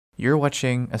You're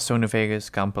watching a Sony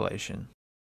Vegas compilation.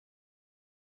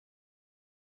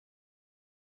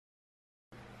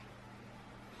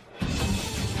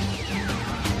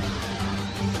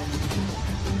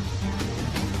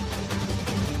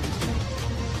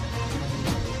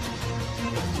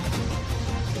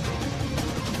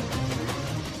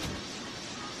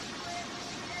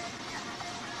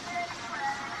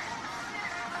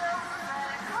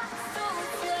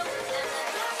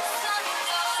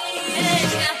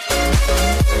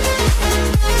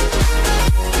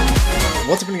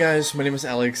 What's up guys, my name is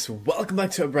Alex, welcome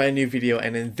back to a brand new video,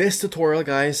 and in this tutorial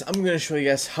guys, I'm going to show you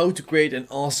guys how to create an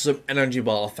awesome energy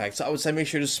ball effect. So I would say make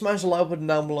sure to smash the like button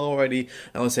down below already,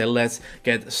 and I would say let's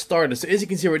get started. So as you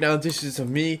can see right now, this is of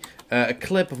me, a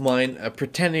clip of mine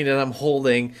pretending that I'm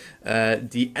holding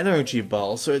the energy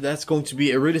ball. So that's going to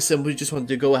be really simple. You just want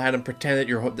to go ahead and pretend that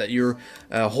you're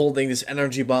holding this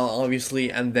energy ball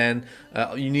obviously, and then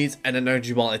you need an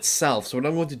energy ball itself. So what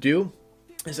I'm going to do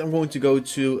is I'm going to go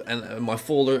to my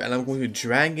folder and I'm going to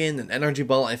drag in an energy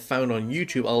ball I found on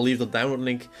YouTube. I'll leave the download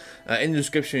link in the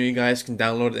description. You guys can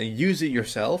download it and use it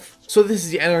yourself. So this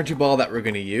is the energy ball that we're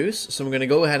going to use. So I'm going to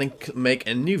go ahead and make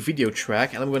a new video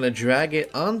track, and I'm going to drag it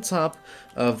on top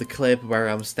of the clip where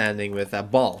I'm standing with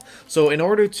that ball. So in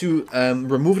order to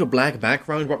remove the black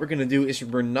background, what we're going to do is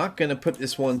we're not going to put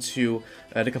this one to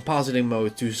the compositing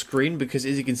mode to screen, because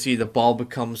as you can see the ball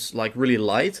becomes like really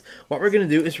light. What we're going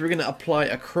to do is we're going to apply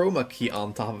a chroma key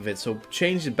on top of it. So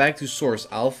change it back to source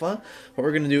alpha. What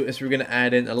we're going to do is we're going to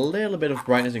add in a little bit of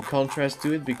brightness and contrast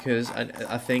to it, because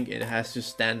I think it has to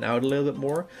stand out a little bit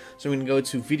more. So I'm going to go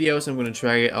to videos, I'm going to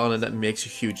drag it on, and that makes a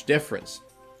huge difference.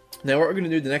 Now what we're going to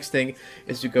do, the next thing,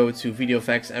 is to go to video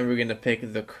effects, and we're going to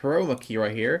pick the chroma key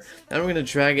right here, and we're going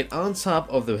to drag it on top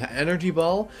of the energy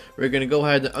ball. We're going to go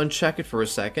ahead and uncheck it for a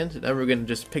second, then we're going to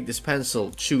just pick this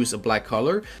pencil, choose a black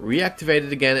color, reactivate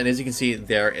it again, and as you can see,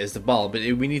 there is the ball. But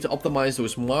we need to optimize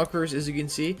those markers, as you can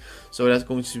see, so that's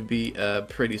going to be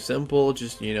pretty simple.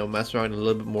 Just, you know, mess around a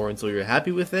little bit more until you're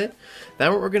happy with it.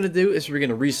 Then what we're going to do is we're going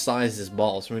to resize this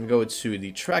ball. So we're going to go to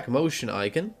the track motion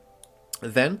icon.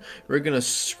 Then we're going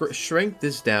to shrink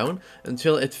this down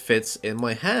until it fits in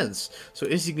my hands. So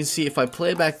as you can see, if I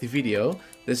play back the video,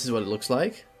 this is what it looks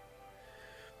like.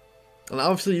 And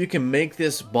obviously you can make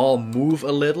this ball move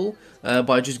a little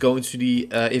by just going to the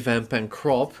event pen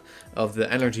crop of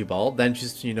the energy ball. Then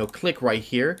just, you know, click right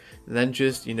here, and then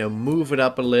just, you know, move it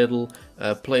up a little,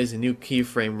 place a new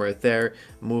keyframe right there,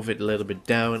 move it a little bit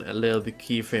down, a little bit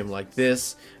keyframe like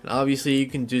this. And obviously you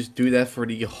can just do that for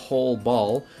the whole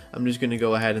ball. I'm just going to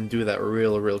go ahead and do that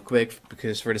real quick,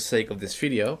 because for the sake of this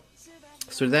video.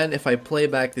 So then if I play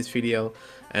back this video,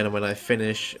 and when I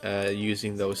finish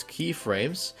using those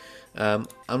keyframes,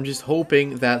 I'm just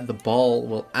hoping that the ball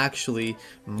will actually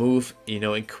move, you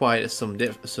know, in quite some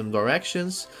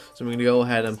directions. So I'm going to go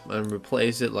ahead and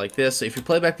replace it like this. So if you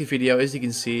play back the video, as you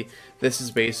can see, this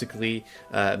is basically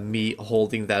me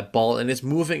holding that ball, and it's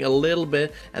moving a little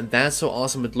bit, and that's how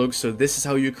awesome it looks. So this is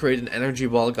how you create an energy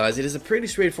ball, guys. It is a pretty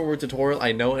straightforward tutorial,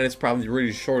 I know, and it's probably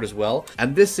really short as well.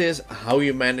 And this is how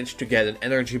you manage to get an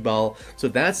energy ball. So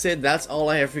that's it. That's all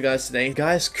I have for you guys today.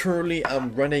 Guys, currently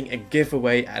I'm running a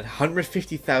giveaway at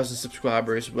 150,000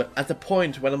 subscribers, but at the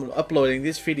point when I'm uploading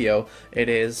this video, it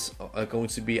is going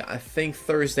to be, I think,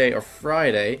 Thursday or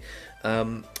Friday.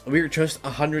 We're just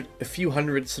a few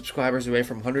hundred subscribers away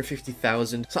from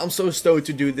 150,000. So I'm so stoked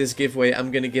to do this giveaway.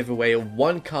 I'm gonna give away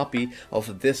one copy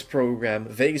of this program,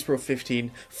 Vegas Pro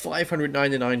 15,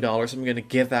 $599. I'm gonna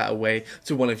give that away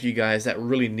to one of you guys that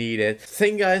really need it.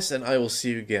 Thank you guys, and I will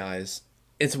see you guys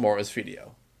in tomorrow's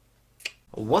video.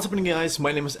 What's happening, guys?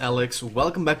 My name is Alex.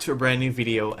 Welcome back to a brand new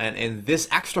video, and in this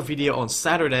extra video on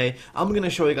Saturday, I'm gonna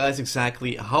show you guys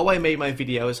exactly how I made my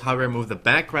videos, how I remove the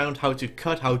background, how to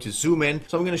cut, how to zoom in.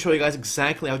 So I'm gonna show you guys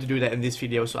exactly how to do that in this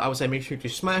video. So I would say make sure to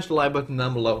smash the like button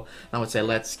down below, and I would say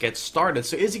let's get started.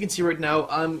 So as you can see right now,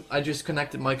 I just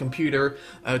connected my computer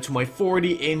to my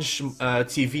 40-inch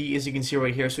TV, as you can see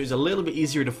right here, so it's a little bit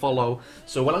easier to follow.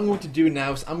 So what I'm going to do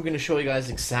now is I'm gonna show you guys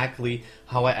exactly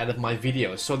how I edit my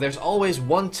videos. So there's always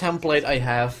one template I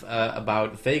have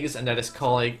about Vegas, and that is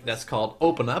called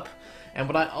Open Up. And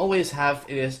what I always have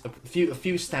is a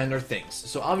few standard things.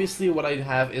 So obviously what I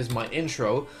have is my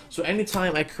intro. So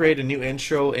anytime I create a new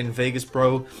intro in Vegas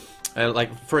Pro,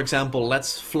 like for example,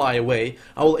 Let's Fly Away,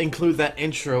 I will include that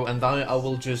intro, and then I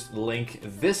will just link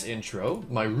this intro,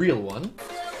 my real one.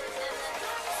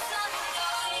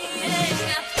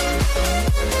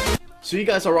 So you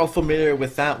guys are all familiar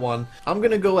with that one. I'm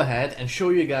gonna go ahead and show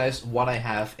you guys what I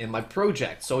have in my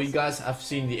project. So you guys have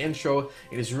seen the intro.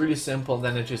 It is really simple,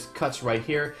 then it just cuts right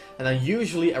here. And then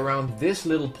usually around this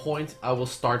little point, I will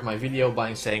start my video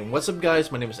by saying, what's up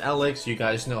guys, my name is Alex, you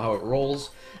guys know how it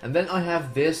rolls. And then I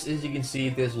have this, as you can see,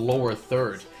 this lower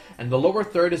third. And the lower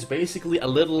third is basically a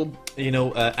little,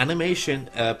 animation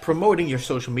promoting your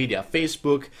social media.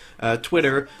 Facebook,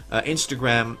 Twitter,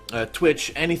 Instagram,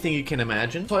 Twitch, anything you can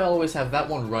imagine. So I always have that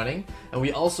one running. And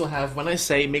we also have, when I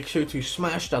say make sure to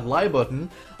smash that like button,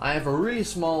 I have a really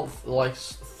small, like,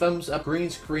 thumbs up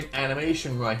green screen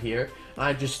animation right here. And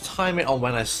I just time it on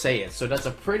when I say it. So that's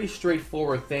a pretty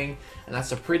straightforward thing. And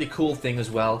that's a pretty cool thing as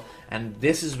well. And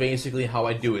this is basically how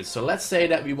I do it. So let's say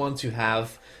that we want to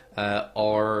have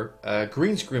our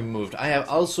green screen moved. I have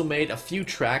also made a few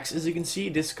tracks, as you can see.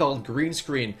 This is called green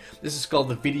screen, this is called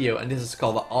the video, and this is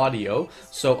called the audio.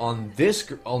 So on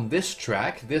this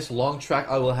track, this long track,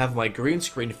 I will have my green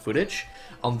screen footage.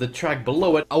 On the track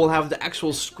below it, I will have the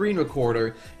actual screen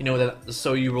recorder,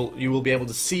 so you will be able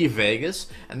to see Vegas.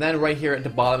 And then right here at the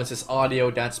bottom it says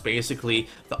audio. That's basically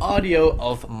the audio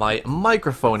of my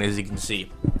microphone, as you can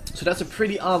see. So that's a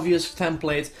pretty obvious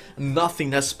template, nothing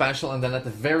that's special. And then at the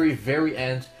very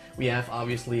end, we have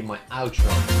obviously my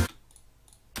outro.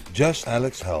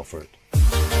 JustAlexHalford.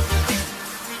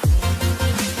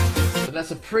 So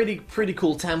that's a pretty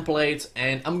cool template,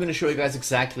 and I'm gonna show you guys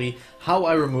exactly how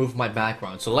I remove my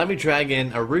background. So let me drag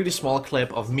in a really small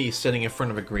clip of me sitting in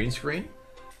front of a green screen.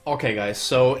 Okay guys,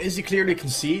 so as you clearly can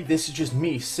see, this is just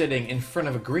me sitting in front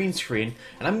of a green screen,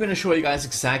 and I'm gonna show you guys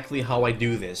exactly how I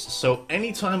do this. So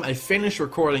anytime I finish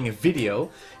recording a video,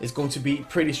 it's going to be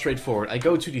pretty straightforward. I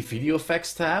go to the video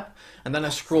effects tab, and then I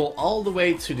scroll all the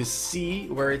way to the C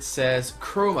where it says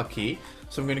chroma key.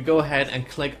 So I'm gonna go ahead and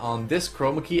click on this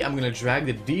chroma key. I'm gonna drag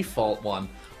the default one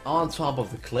on top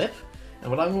of the clip, and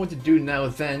what I'm going to do now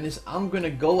then is I'm gonna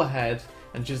go ahead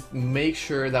and just make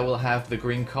sure that we'll have the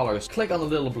green colors. Click on the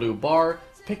little blue bar,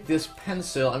 pick this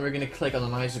pencil, and we're gonna click on a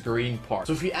nice green part.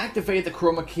 So if you activate the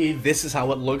chroma key, this is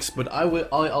how it looks, but I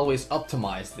always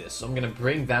optimize this. So I'm gonna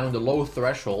bring down the low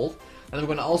threshold, and I'm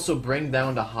gonna also bring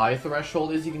down the high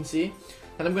threshold, as you can see.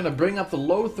 And I'm gonna bring up the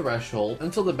low threshold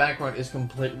until the background is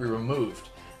completely removed.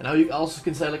 And now you also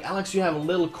can say, like, Alex, you have a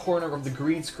little corner of the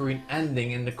green screen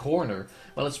ending in the corner.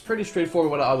 Well, it's pretty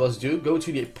straightforward what I always do. Go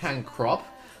to the pan crop.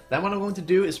 Then what I'm going to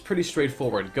do is pretty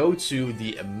straightforward. Go to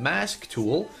the mask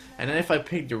tool, and then if I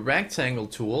pick the rectangle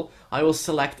tool, I will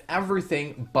select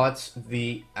everything but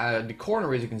the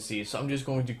corner, as you can see. So I'm just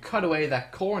going to cut away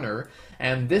that corner,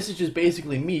 and this is just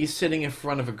basically me sitting in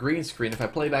front of a green screen. If I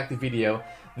play back the video,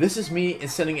 this is me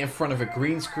sitting in front of a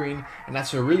green screen, and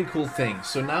that's a really cool thing.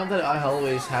 So now that I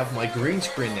always have my green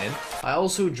screen in, I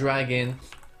also drag in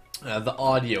the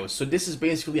audio. So this is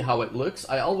basically how it looks.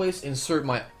 I always insert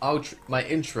my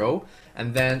intro,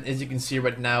 and then as you can see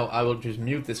right now, I will just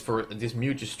mute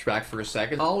this track for a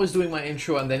second. I'm always doing my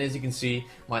intro, and then as you can see,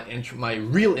 my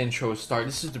real intro start.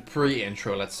 This is the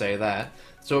pre-intro, let's say that.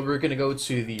 So we're gonna go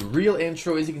to the real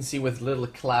intro, as you can see, with little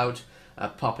cloud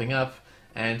popping up.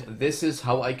 And this is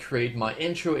how I create my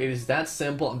intro. It is that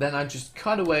simple, and then I just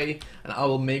cut away, and I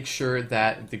will make sure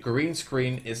that the green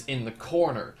screen is in the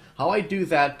corner. How I do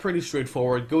that, pretty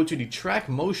straightforward. Go to the track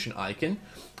motion icon,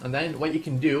 and then what you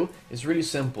can do is really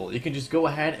simple. You can just go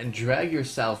ahead and drag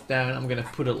yourself down. I'm gonna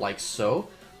put it like so,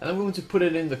 and I'm going to put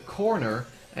it in the corner,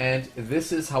 and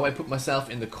this is how I put myself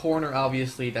in the corner.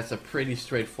 Obviously, that's a pretty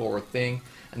straightforward thing.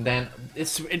 And then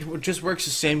it just works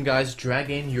the same, guys. Drag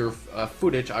in your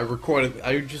footage. I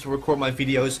just record my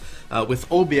videos with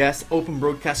OBS, Open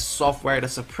Broadcast Software.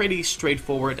 That's a pretty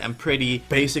straightforward and pretty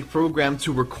basic program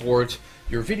to record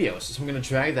your videos. So I'm gonna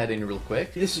drag that in real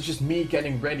quick. This is just me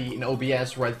getting ready in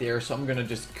OBS right there. So I'm gonna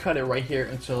just cut it right here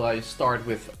until I start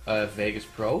with Vegas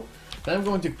Pro. Then I'm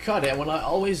going to cut it, and what I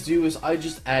always do is I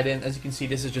just add in, as you can see,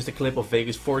 this is just a clip of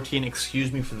Vegas 14,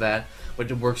 excuse me for that,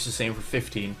 but it works the same for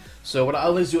 15. So what I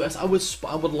always do is I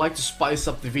would like to spice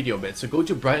up the video a bit. So go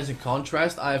to brightness and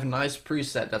contrast. I have a nice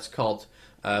preset that's called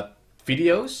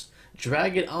videos.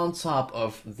 Drag it on top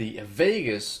of the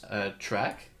Vegas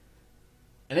track,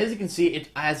 and as you can see, it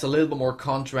adds a little bit more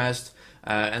contrast,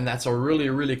 and that's a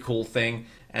really cool thing.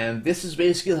 And this is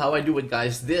basically how I do it,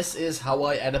 guys. This is how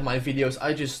I edit my videos.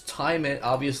 I just time it,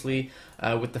 obviously,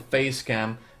 with the face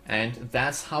cam, and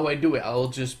that's how I do it. I'll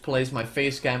just place my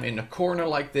face cam in a corner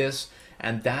like this,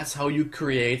 and that's how you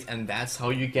create, and that's how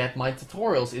you get my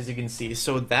tutorials, as you can see.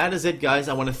 So that is it, guys.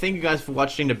 I want to thank you guys for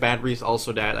watching. The battery is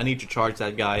also dead. I need to charge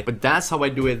that guy, but that's how I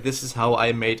do it. This is how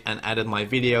I made and added my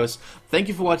videos. Thank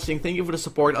you for watching. Thank you for the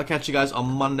support. I'll catch you guys on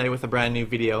Monday with a brand new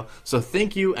video. So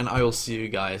thank you, and I will see you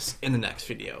guys in the next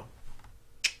video.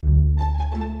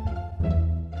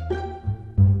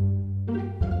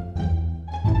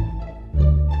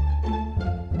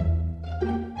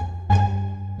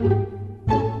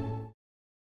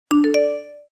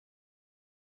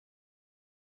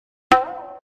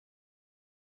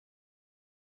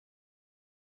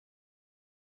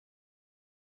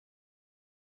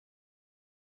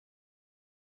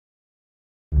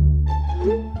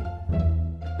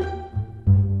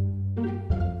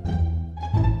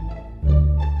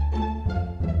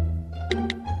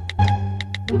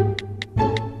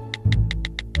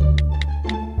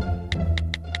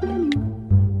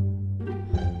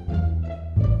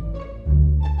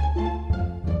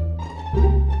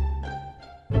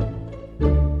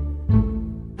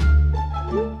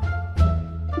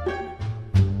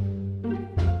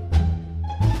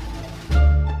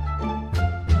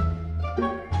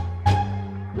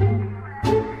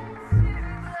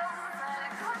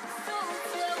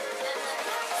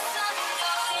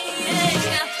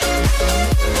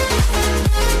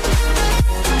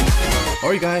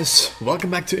 Alright guys, welcome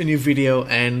back to a new video,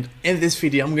 and in this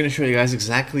video I'm going to show you guys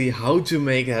exactly how to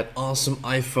make that awesome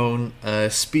iPhone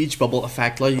speech bubble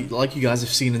effect like you guys have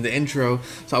seen in the intro.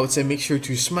 So I would say make sure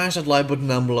to smash that like button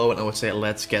down below, and I would say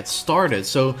let's get started.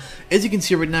 So as you can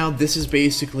see right now, this is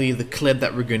basically the clip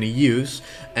that we're going to use,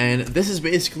 and this is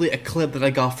basically a clip that I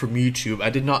got from YouTube. I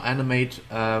did not animate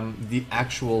the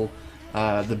actual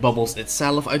the bubbles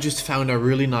itself. I just found a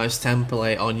really nice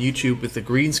template on YouTube with the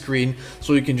green screen,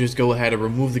 so you can just go ahead and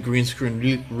remove the green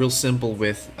screen real simple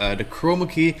with the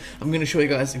chroma key. I'm going to show you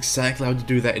guys exactly how to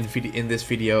do that in this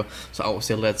video, so I will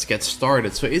say let's get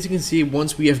started. So as you can see,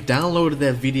 once we have downloaded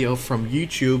that video from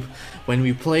YouTube, when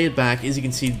we play it back, as you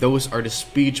can see, those are the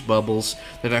speech bubbles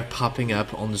that are popping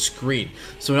up on the screen.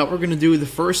 So what we're going to do, the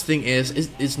first thing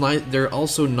is nice. They're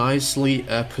also nicely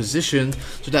positioned,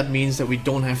 so that means that we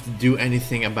don't have to do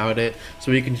anything about it,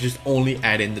 so we can just only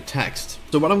add in the text.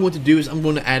 So what I'm going to do is I'm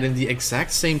going to add in the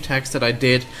exact same text that I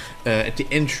did at the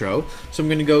intro. So I'm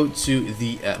going to go to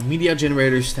the media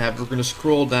generators tab. We're going to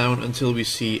scroll down until we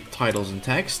see titles and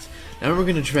text. Now we're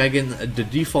going to drag in the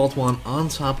default one on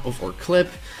top of our clip.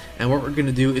 And what we're going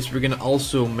to do is we're going to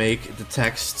also make the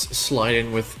text slide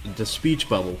in with the speech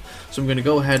bubble. So I'm going to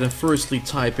go ahead and firstly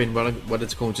type in what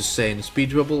it's going to say in the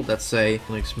speech bubble. Let's say,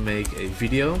 let's make a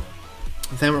video.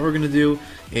 Then what we're going to do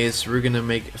is we're going to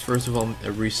make, first of all,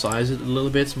 resize it a little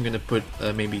bit. So I'm going to put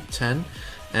maybe 10.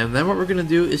 And then what we're going to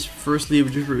do is firstly we're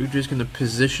just going to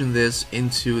position this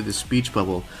into the speech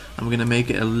bubble. I'm going to make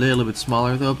it a little bit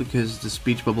smaller though, because the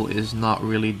speech bubble is not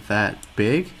really that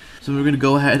big. So we're going to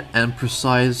go ahead and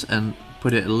precise and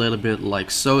put it a little bit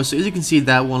like so. So as you can see,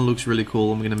 that one looks really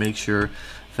cool. I'm going to make sure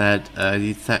that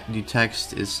the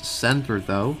text is centered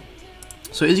though.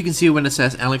 So as you can see, when it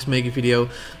says Alex make a video,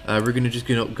 we're going to just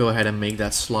go ahead and make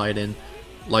that slide in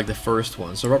like the first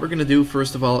one. So what we're going to do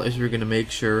first of all is we're going to make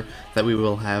sure that we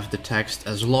will have the text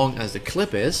as long as the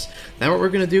clip is. Now what we're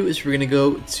going to do is we're going to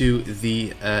go to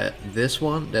the this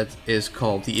one that is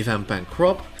called the event bank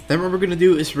crop. Then what we're going to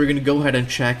do is we're going to go ahead and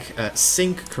check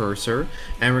sync cursor,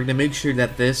 and we're going to make sure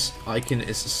that this icon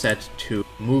is set to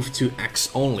move to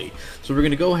X only. So we're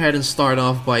going to go ahead and start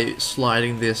off by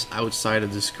sliding this outside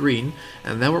of the screen,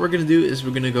 and then what we're going to do is we're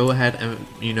going to go ahead and,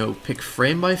 you know, pick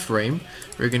frame by frame.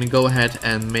 We're going to go ahead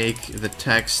and make the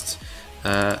text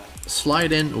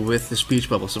slide in with the speech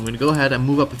bubble. So I'm going to go ahead and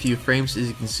move up a few frames. As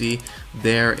you can see,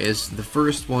 there is the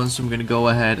first one. So I'm going to go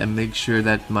ahead and make sure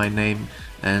that my name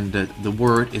and the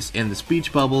word is in the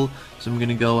speech bubble. So I'm going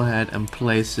to go ahead and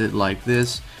place it like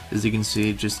this. As you can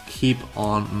see, just keep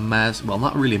on well,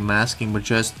 not really masking, but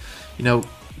just, you know,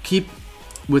 keep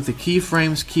with the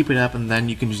keyframes, keep it up, and then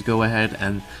you can just go ahead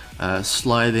and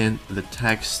slide in the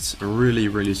text.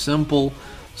 Really simple.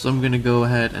 So I'm going to go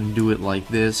ahead and do it like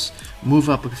this. Move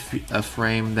up a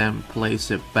frame, then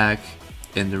place it back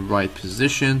in the right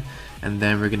position, and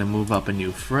then we're going to move up a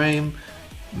new frame.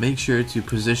 Make sure to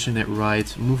position it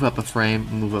right, move up a frame,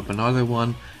 move up another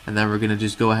one, and then we're going to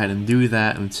just go ahead and do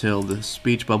that until the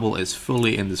speech bubble is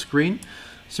fully in the screen.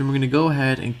 So we're going to go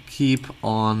ahead and keep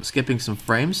on skipping some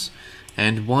frames,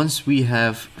 and once we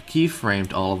have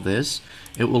keyframed all of this,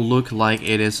 it will look like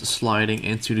it is sliding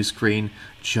into the screen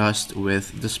just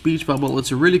with the speech bubble.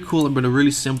 It's a really cool but a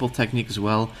really simple technique as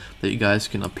well that you guys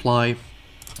can apply.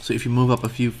 So if you move up a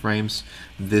few frames,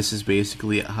 this is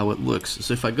basically how it looks.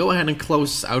 So if I go ahead and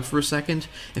close this out for a second,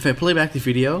 if I play back the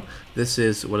video, this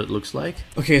is what it looks like.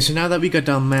 Okay, so now that we got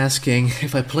done masking,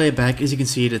 if I play it back, as you can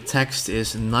see, the text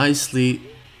is nicely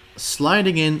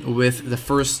sliding in with the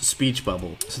first speech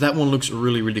bubble. So that one looks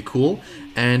really cool.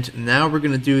 And now we're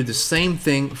gonna do the same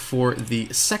thing for the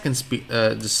second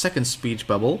speech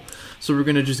bubble. So we're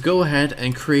gonna just go ahead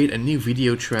and create a new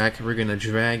video track. We're gonna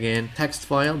drag in text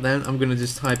file. Then I'm gonna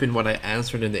just type in what I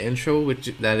answered in the intro,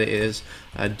 which that is,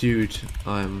 dude,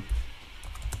 I'm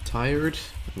tired,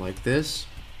 like this.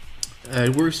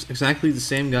 It works exactly the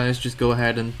same, guys. Just go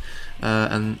ahead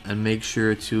and make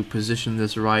sure to position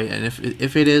this right. And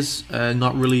if it is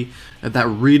not really that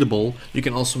readable, you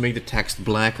can also make the text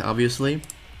black, obviously.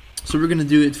 So we're gonna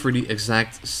do it for the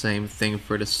exact same thing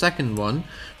for the second one.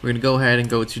 We're gonna go ahead and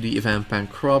go to the event pan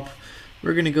crop.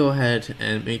 We're gonna go ahead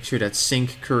and make sure that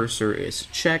sync cursor is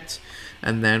checked,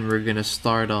 and then we're gonna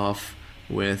start off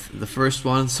with the first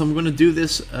one. So I'm going to do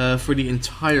this for the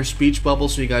entire speech bubble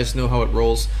so you guys know how it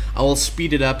rolls. I will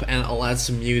speed it up and I'll add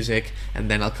some music,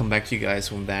 and then I'll come back to you guys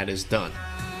when that is done.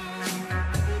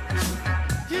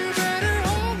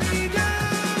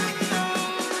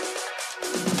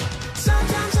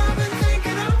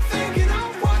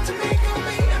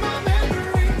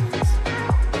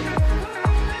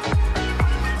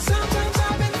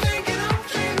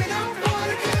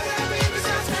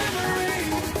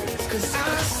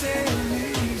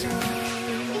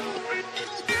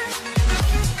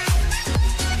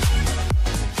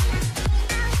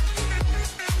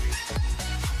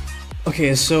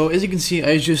 Okay, so as you can see,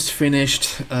 I just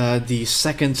finished the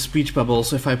second speech bubble.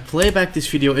 So if I play back this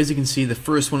video, as you can see, the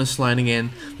first one is sliding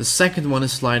in, the second one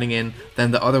is sliding in,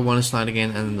 then the other one is sliding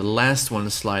in, and then the last one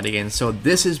is sliding in. So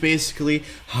this is basically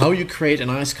how you create a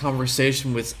nice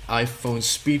conversation with iPhone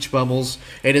speech bubbles.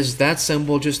 It is that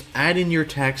simple. Just add in your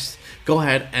text, go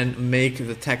ahead and make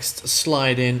the text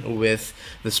slide in with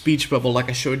the speech bubble like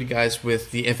I showed you guys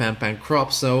with the event pan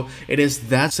crop. So it is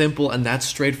that simple and that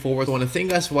straightforward. I want to thank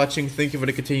you guys for watching. Thank you for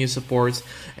the continued support,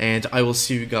 and I will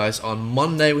see you guys on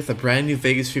Monday with a brand new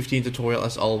Vegas 15 tutorial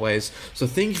as always. So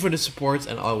thank you for the support,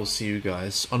 and I will see you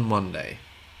guys on Monday.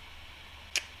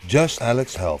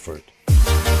 JustAlexHalford.